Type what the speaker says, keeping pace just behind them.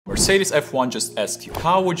Mercedes F1 just asked you,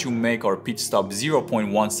 how would you make our pit stop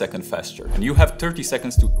 0.1 second faster? And you have 30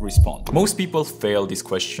 seconds to respond. Most people fail this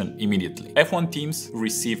question immediately. F1 teams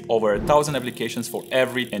receive over 1,000 applications for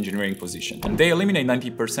every engineering position, and they eliminate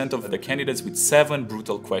 90% of the candidates with 7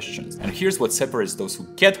 brutal questions. And here's what separates those who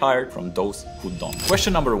get hired from those who don't.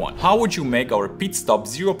 Question number 1. How would you make our pit stop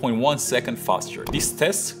 0.1 second faster? This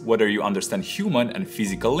tests whether you understand human and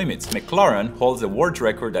physical limits. McLaren holds a world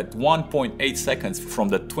record at 1.8 seconds from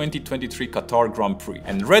the 2023 Qatar Grand Prix,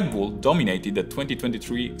 and Red Bull dominated the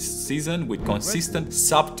 2023 season with consistent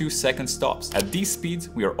sub-2 second stops. At these speeds,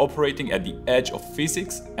 we are operating at the edge of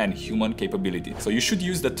physics and human capability. So you should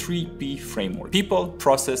use the 3P framework: people,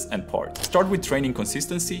 process, and part. Start with training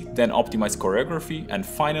consistency, then optimize choreography, and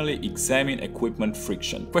finally examine equipment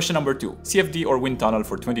friction. Question number 2. CFD or wind tunnel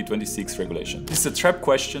for 2026 regulation? This is a trap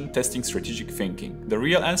question testing strategic thinking. The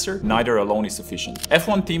real answer? Neither alone is sufficient.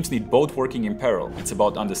 F1 teams need both working in parallel. It's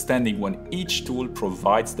about understanding when each tool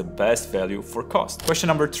provides the best value for cost. Question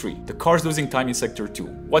number 3. The car's losing time in sector 2.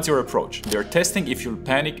 What's your approach? They're testing if you'll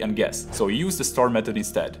panic and guess, so use the STAR method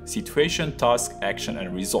instead. Situation, task, action,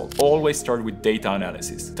 and result. Always start with data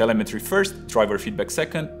analysis. Telemetry first, driver feedback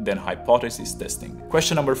second, then hypothesis testing.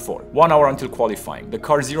 Question number 4. 1 hour until qualifying. The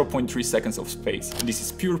car 0.3 seconds of space. This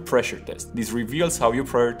is pure pressure test. This reveals how you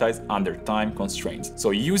prioritize under time constraints.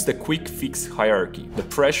 So use the quick fix hierarchy. The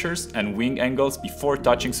pressures and wing angles before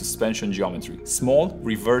touching suspension geometry. Small,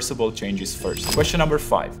 reversible changes first. Question number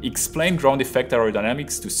 5. Explain ground effect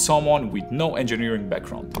aerodynamics to someone with no engineering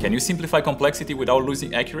background. Can you simplify complexity without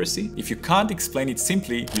losing accuracy? If you can't explain it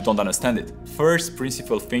simply, you don't understand it. First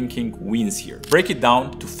principle thinking wins here. Break it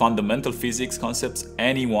down to fundamental physics concepts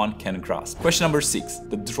anyone can grasp. Question number 6.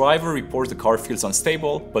 The driver reports the car feels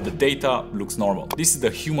unstable, but the data looks normal. This is the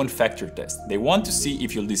human factor test. They want to see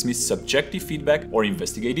if you'll dismiss subjective feedback or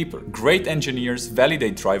investigate deeper. Great engineers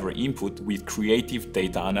validate driver input with creative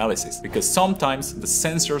data analysis, because sometimes the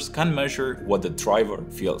sensors can measure what the driver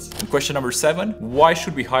feels. And question number 7. Why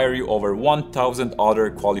should we hire you over 1,000 other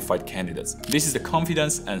qualified candidates? This is the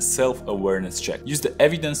confidence and self-awareness check. Use the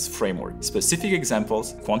evidence framework, specific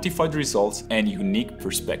examples, quantified results, and unique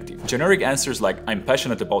perspective. Generic answers like "I'm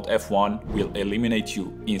passionate about F1" will eliminate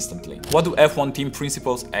you instantly. What do F1 team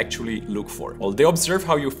principals actually look for? Well, they observe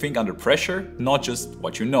how you think under pressure, not just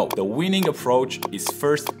what you know. The winning approach is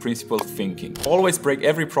first principle thinking. Always break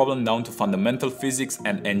every problem down to fundamental physics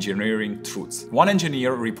and engineering truths. One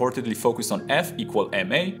engineer reportedly focused on F equal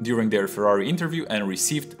ma during their Ferrari interview and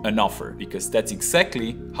received an offer, because that's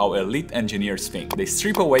exactly how elite engineers think. They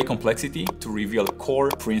strip away complexity to reveal core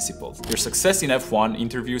principles. Your success in F1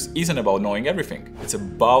 interviews isn't about knowing everything. It's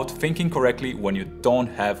about thinking correctly when you don't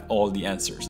have all the answers.